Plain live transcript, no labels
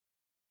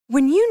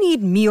When you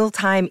need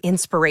mealtime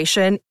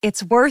inspiration,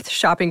 it's worth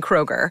shopping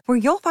Kroger, where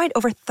you'll find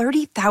over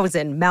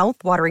 30,000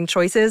 mouth-watering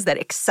choices that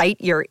excite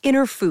your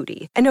inner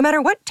foodie. And no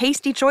matter what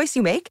tasty choice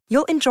you make,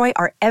 you'll enjoy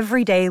our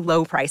everyday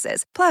low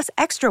prices, plus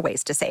extra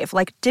ways to save,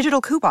 like digital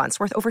coupons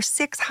worth over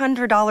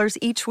 $600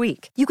 each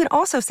week. You can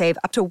also save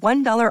up to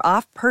 $1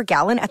 off per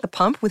gallon at the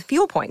pump with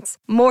fuel points.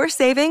 More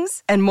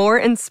savings and more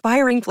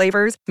inspiring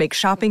flavors make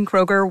shopping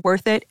Kroger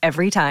worth it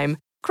every time.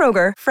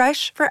 Kroger,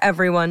 fresh for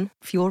everyone.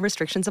 Fuel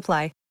restrictions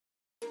apply.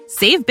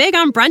 Save big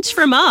on brunch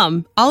for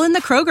mom, all in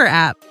the Kroger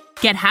app.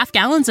 Get half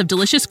gallons of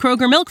delicious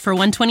Kroger milk for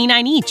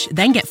 $1.29 each.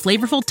 Then get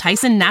flavorful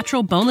Tyson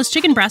natural boneless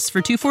chicken breasts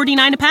for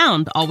 $2.49 a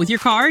pound, all with your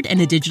card and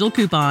a digital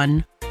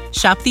coupon.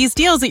 Shop these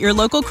deals at your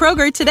local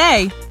Kroger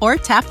today, or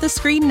tap the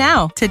screen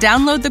now to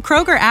download the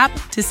Kroger app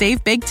to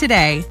save big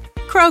today.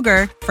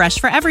 Kroger, fresh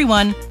for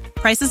everyone.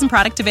 Prices and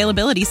product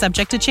availability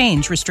subject to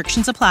change.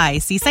 Restrictions apply.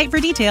 See site for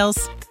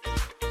details.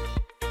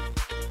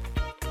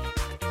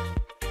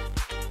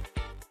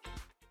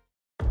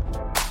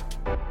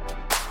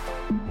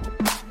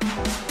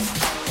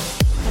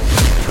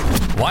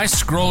 Why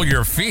scroll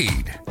your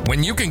feed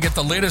when you can get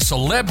the latest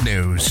celeb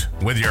news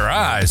with your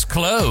eyes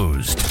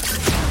closed?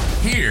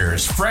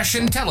 Here's fresh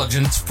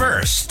intelligence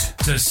first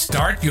to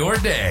start your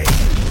day.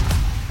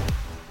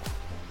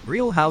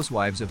 Real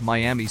Housewives of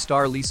Miami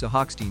star Lisa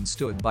Hochstein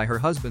stood by her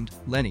husband,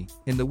 Lenny,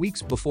 in the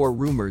weeks before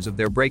rumors of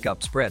their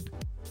breakup spread.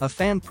 A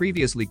fan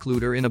previously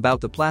clued her in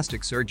about the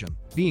plastic surgeon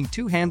being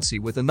too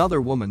handsy with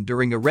another woman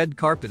during a red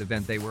carpet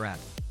event they were at.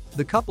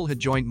 The couple had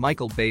joined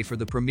Michael Bay for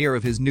the premiere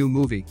of his new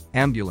movie,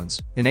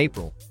 Ambulance, in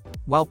April.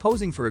 While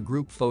posing for a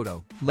group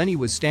photo, Lenny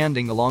was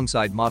standing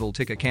alongside model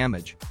Tika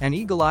Kamaj, and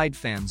eagle-eyed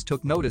fans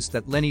took notice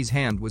that Lenny's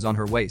hand was on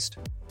her waist.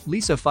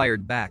 Lisa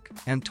fired back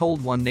and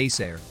told one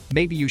naysayer,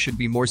 "Maybe you should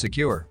be more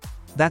secure.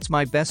 That's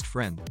my best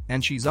friend,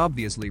 and she's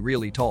obviously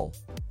really tall."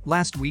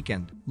 Last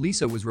weekend,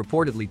 Lisa was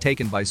reportedly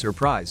taken by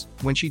surprise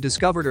when she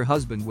discovered her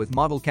husband with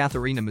model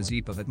Katharina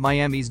Mazipov at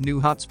Miami's new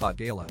Hotspot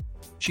Gala.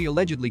 She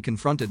allegedly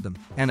confronted them,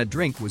 and a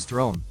drink was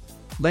thrown.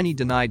 Lenny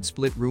denied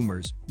split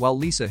rumors, while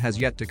Lisa has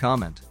yet to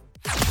comment.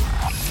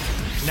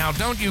 Now,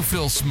 don't you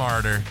feel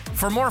smarter?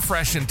 For more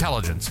fresh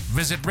intelligence,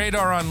 visit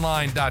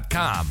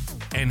radaronline.com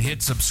and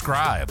hit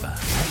subscribe.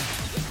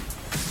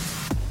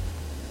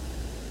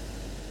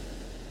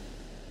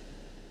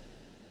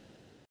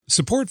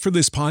 Support for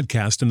this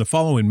podcast and the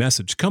following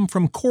message come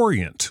from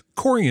Corient.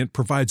 Corient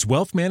provides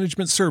wealth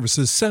management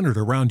services centered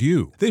around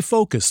you. They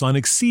focus on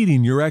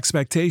exceeding your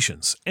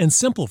expectations and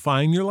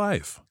simplifying your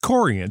life.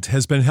 Corient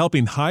has been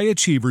helping high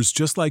achievers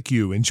just like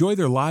you enjoy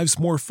their lives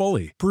more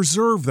fully,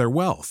 preserve their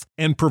wealth,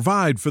 and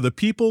provide for the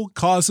people,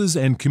 causes,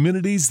 and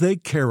communities they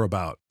care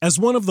about. As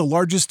one of the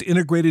largest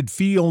integrated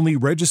fee-only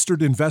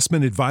registered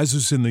investment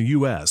advisors in the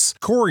U.S.,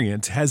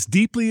 Corient has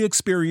deeply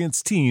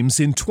experienced teams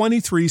in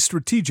 23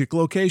 strategic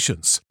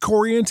locations.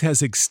 Corient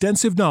has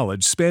extensive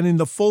knowledge spanning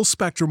the full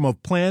spectrum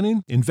of planning,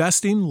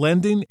 investing,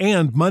 lending,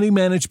 and money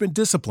management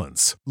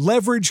disciplines.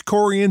 Leverage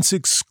Corient's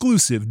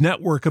exclusive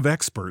network of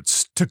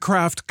experts to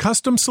craft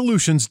custom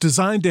solutions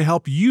designed to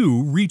help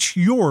you reach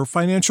your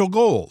financial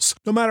goals,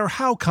 no matter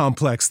how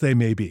complex they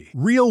may be.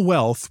 Real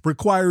wealth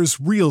requires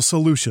real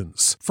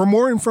solutions. For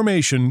more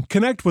information,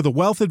 connect with a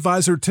wealth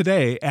advisor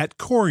today at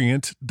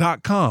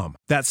Corient.com.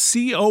 That's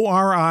Corient.com.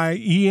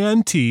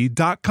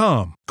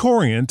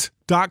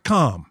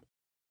 Corient.com.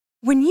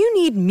 When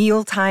you need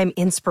mealtime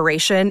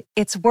inspiration,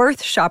 it's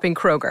worth shopping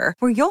Kroger,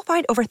 where you'll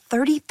find over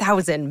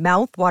 30,000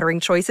 mouth-watering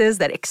choices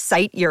that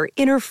excite your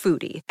inner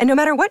foodie. And no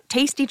matter what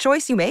tasty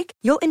choice you make,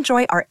 you'll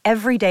enjoy our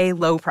everyday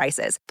low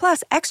prices,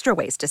 plus extra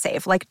ways to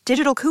save, like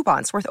digital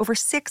coupons worth over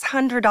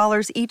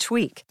 $600 each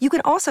week. You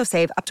can also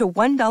save up to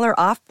 $1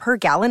 off per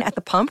gallon at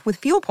the pump with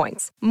fuel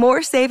points.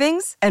 More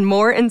savings and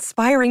more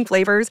inspiring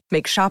flavors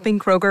make shopping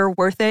Kroger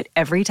worth it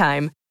every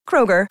time.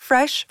 Kroger,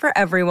 fresh for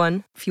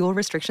everyone. Fuel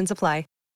restrictions apply.